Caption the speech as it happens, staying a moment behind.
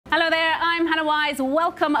Hello there, I'm Hannah Wise.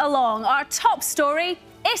 Welcome along. Our top story,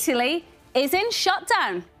 Italy is in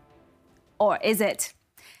shutdown. Or is it?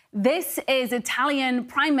 This is Italian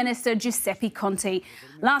Prime Minister Giuseppe Conte.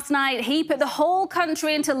 Last night, he put the whole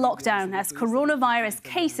country into lockdown as coronavirus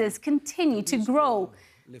cases continue to grow.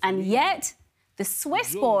 And yet, the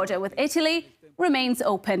Swiss border with Italy remains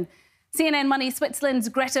open. CNN Money Switzerland's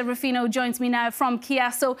Greta Ruffino joins me now from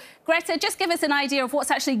Chiasso. Greta, just give us an idea of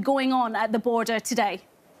what's actually going on at the border today.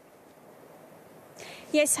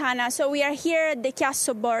 Yes, Hannah. So we are here at the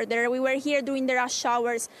Chiasso border. We were here during the rush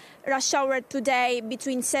hour today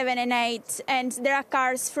between 7 and 8, and there are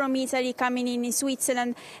cars from Italy coming in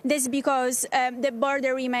Switzerland. That's because the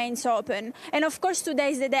border remains open. And of course, today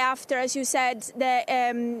is the day after, as you said,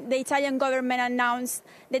 the Italian government announced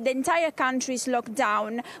that the entire country is locked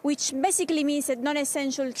down, which basically means that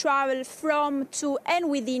non-essential travel from, to, and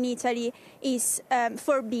within Italy is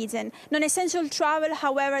forbidden. Non-essential travel,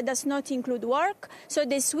 however, does not include work, so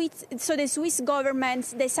the Swiss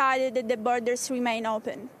government decided that the borders remain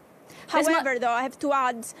open. However, though, I have to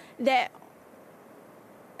add that...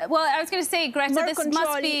 Well, I was going to say, Greta, this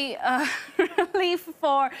must be a relief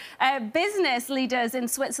for business leaders in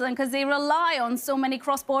Switzerland because they rely on so many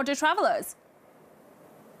cross-border travellers.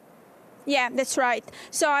 Yeah, that's right.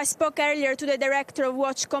 So I spoke earlier to the director of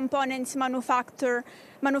watch components manufacturer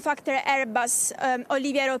Airbus,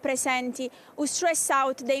 Oliviero Presenti, who stressed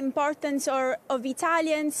out the importance of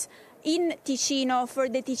Italians in Ticino for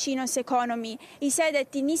the Ticino's economy. He said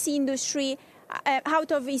that in his industry,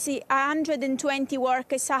 out of his 120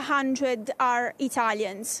 workers, 100 are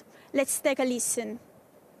Italians. Let's take a listen.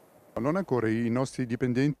 Our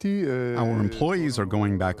employees are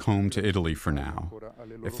going back home to Italy for now.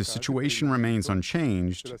 If the situation remains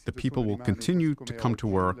unchanged, the people will continue to come to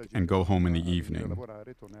work and go home in the evening.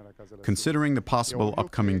 Considering the possible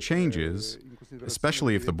upcoming changes,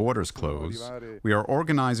 especially if the borders close, we are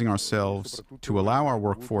organizing ourselves to allow our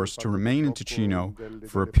workforce to remain in Ticino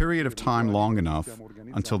for a period of time long enough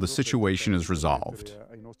until the situation is resolved.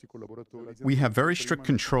 We have very strict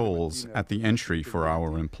controls at the entry for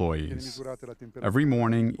our employees. Every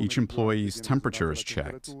morning, each employee's temperature is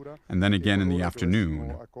checked, and then again in the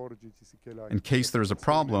afternoon. In case there is a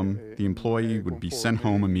problem, the employee would be sent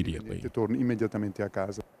home immediately.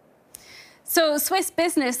 So Swiss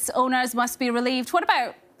business owners must be relieved. What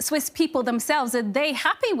about Swiss people themselves? Are they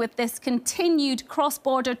happy with this continued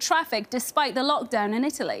cross-border traffic despite the lockdown in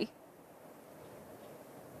Italy?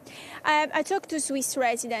 I talked to Swiss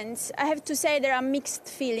residents. I have to say there are mixed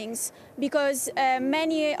feelings because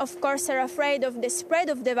many, of course, are afraid of the spread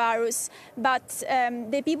of the virus. But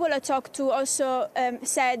the people I talked to also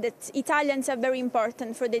said that Italians are very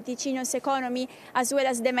important for the Ticino's economy as well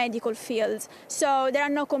as the medical field. So they are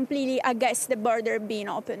not completely against the border being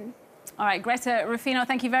open. All right, Greta Ruffino,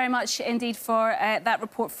 thank you very much indeed for that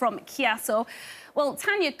report from Chiasso. Well,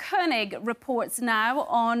 Tanya Koenig reports now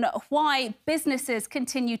on why businesses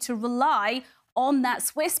continue to rely on that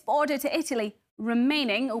Swiss border to Italy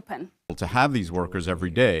remaining open. To have these workers every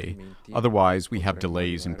day, otherwise we have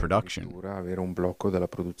delays in production.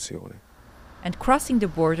 And crossing the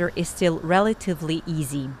border is still relatively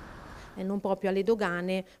easy.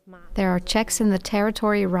 There are checks in the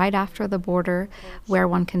territory right after the border where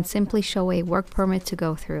one can simply show a work permit to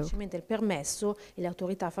go through.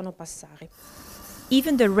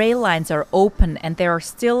 Even the rail lines are open and there are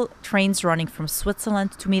still trains running from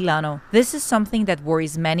Switzerland to Milano. This is something that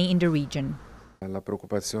worries many in the region. The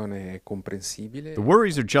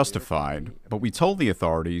worries are justified, but we told the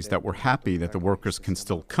authorities that we're happy that the workers can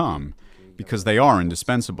still come because they are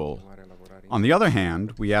indispensable. On the other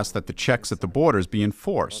hand, we ask that the checks at the borders be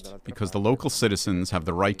enforced because the local citizens have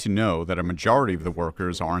the right to know that a majority of the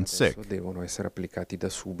workers aren't sick.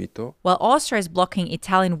 While Austria is blocking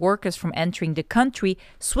Italian workers from entering the country,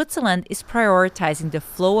 Switzerland is prioritizing the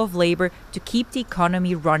flow of labor to keep the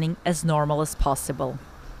economy running as normal as possible.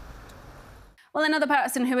 Well, another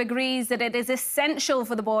person who agrees that it is essential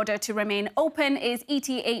for the border to remain open is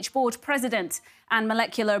ETH board president and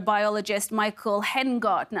molecular biologist Michael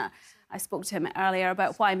Hengartner. I spoke to him earlier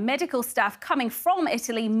about why medical staff coming from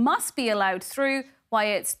Italy must be allowed through, why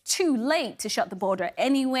it's too late to shut the border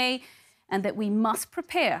anyway, and that we must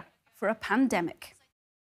prepare for a pandemic.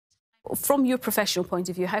 From your professional point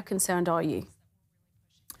of view, how concerned are you?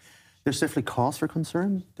 There's definitely cause for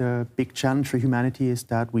concern. The big challenge for humanity is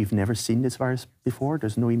that we've never seen this virus before.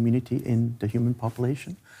 There's no immunity in the human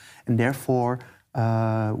population. And therefore,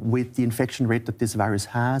 with the infection rate that this virus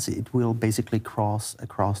has, it will basically cross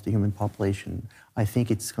across the human population. I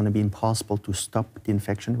think it's going to be impossible to stop the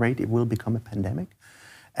infection rate. It will become a pandemic.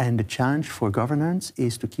 And the challenge for governance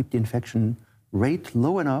is to keep the infection rate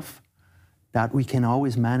low enough that we can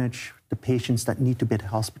always manage the patients that need to be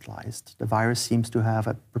hospitalized. The virus seems to have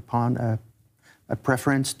a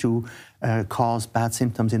preference to cause bad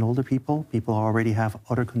symptoms in older people. People already have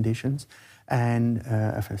other conditions, and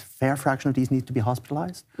a fair fraction of these need to be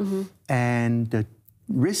hospitalized. And the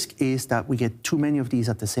risk is that we get too many of these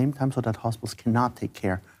at the same time so that hospitals cannot take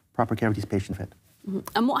proper care of these patients.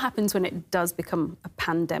 And what happens when it does become a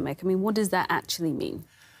pandemic? I mean, what does that actually mean?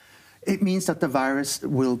 It means that the virus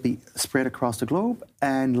will be spread across the globe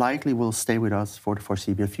and likely will stay with us for the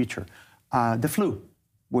foreseeable future. The flu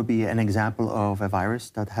would be an example of a virus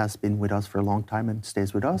that has been with us for a long time and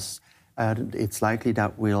stays with us. It's likely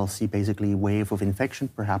that we'll see basically a wave of infection,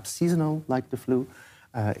 perhaps seasonal like the flu.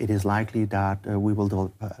 It is likely that we will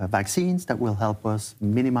develop vaccines that will help us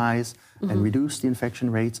minimize and reduce the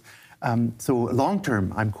infection rates. So long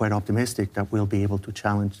term, I'm quite optimistic that we'll be able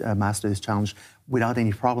to master this challenge without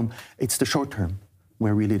any problem. It's the short term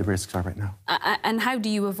where really the risks are right now. And how do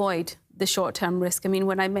you avoid the short-term risk? I mean,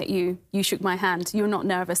 when I met you, you shook my hand. You're not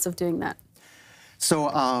nervous of doing that? So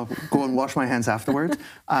go and wash my hands afterward.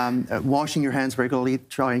 Washing your hands regularly,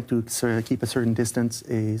 trying to keep a certain distance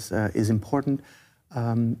is important.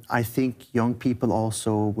 I think young people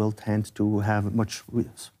also will tend to have much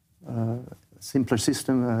simpler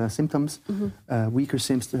symptoms, weaker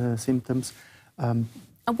symptoms. And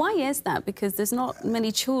why is that? Because there's not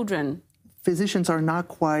many children. Physicians are not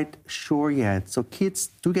quite sure yet. So kids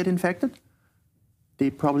do get infected. They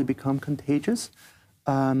probably become contagious.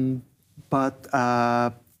 But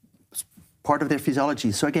part of their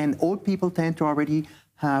physiology. So again, old people tend to already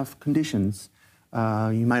have conditions.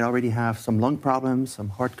 You might already have some lung problems, some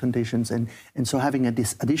heart conditions. And so having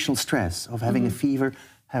this additional stress of having a fever,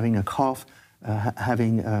 having a cough,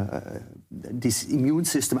 having this immune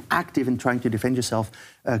system active and trying to defend yourself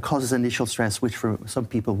causes initial stress, which for some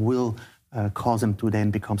people will cause them to then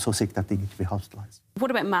become so sick that they need to be hospitalized. What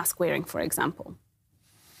about mask wearing, for example?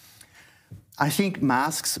 I think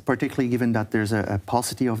masks, particularly given that there's a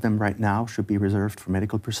paucity of them right now, should be reserved for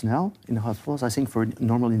medical personnel in the hospitals. I think for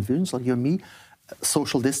normal individuals like you and me,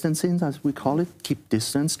 social distancing, as we call it, keep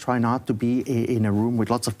distance, try not to be in a room with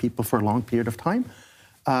lots of people for a long period of time.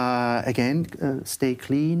 Again, stay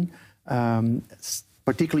clean,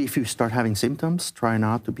 particularly if you start having symptoms, try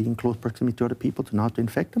not to be in close proximity to other people, to not to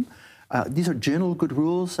infect them. These are general good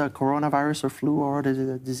rules, coronavirus or flu or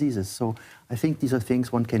other diseases. So I think these are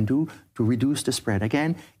things one can do to reduce the spread.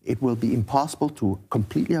 Again, it will be impossible to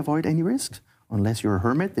completely avoid any risks unless you're a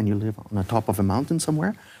hermit and you live on the top of a mountain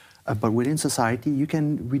somewhere. But within society, you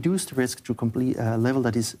can reduce the risk to a complete level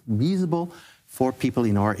that is reasonable for people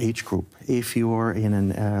in our age group. If you're in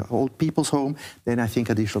an old people's home, then I think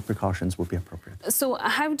additional precautions would be appropriate. So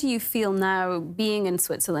how do you feel now being in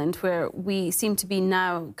Switzerland, where we seem to be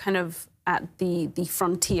now kind of at the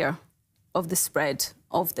frontier of the spread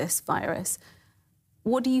of this virus?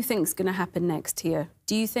 What do you think is going to happen next here?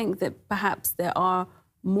 Do you think that perhaps there are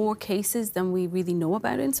more cases than we really know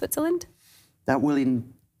about in Switzerland? That will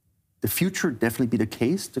in the future definitely be the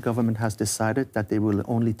case. The government has decided that they will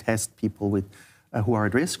only test people with, who are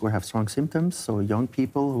at risk or have strong symptoms. So young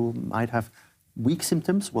people who might have weak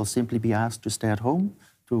symptoms will simply be asked to stay at home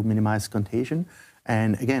to minimize contagion.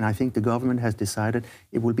 And again, I think the government has decided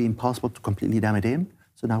it will be impossible to completely dam it in.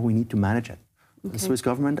 So now we need to manage it. Okay. The Swiss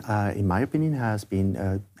government, in my opinion, has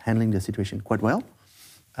been handling the situation quite well.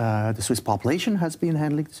 The Swiss population has been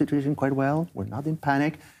handling the situation quite well. We're not in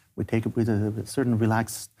panic. We take it with a certain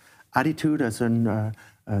relaxed attitude, a certain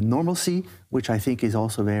normalcy, which I think is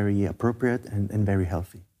also very appropriate and very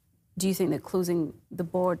healthy. Do you think that closing the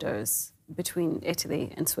borders between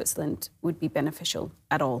Italy and Switzerland would be beneficial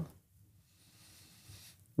at all?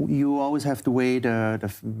 You always have to weigh the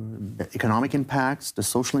economic impacts, the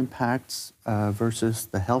social impacts versus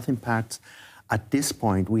the health impacts. At this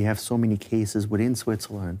point, we have so many cases within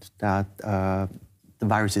Switzerland that the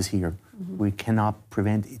virus is here. We cannot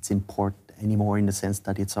prevent its import anymore in the sense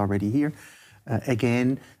that it's already here.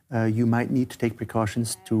 Again, you might need to take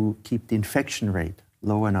precautions to keep the infection rate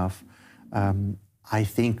low enough. I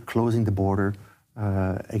think closing the border,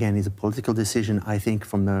 again, is a political decision. I think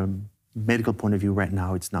from the medical point of view right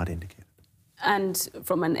now, it's not indicated. And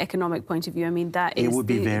from an economic point of view, I mean, that is... It would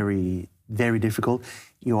be very, very difficult.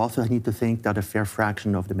 You also need to think that a fair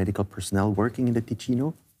fraction of the medical personnel working in the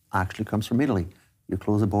Ticino actually comes from Italy. You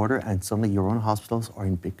close the border and suddenly your own hospitals are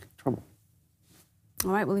in big trouble.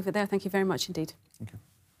 All right, we'll leave it there. Thank you very much indeed. Thank you.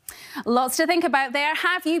 Lots to think about there.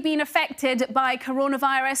 Have you been affected by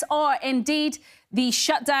coronavirus or indeed the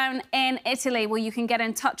shutdown in Italy? Well, you can get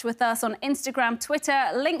in touch with us on Instagram, Twitter,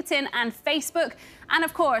 LinkedIn and Facebook. And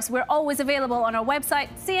of course, we're always available on our website,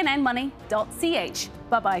 cnnmoney.ch.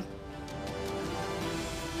 Bye-bye.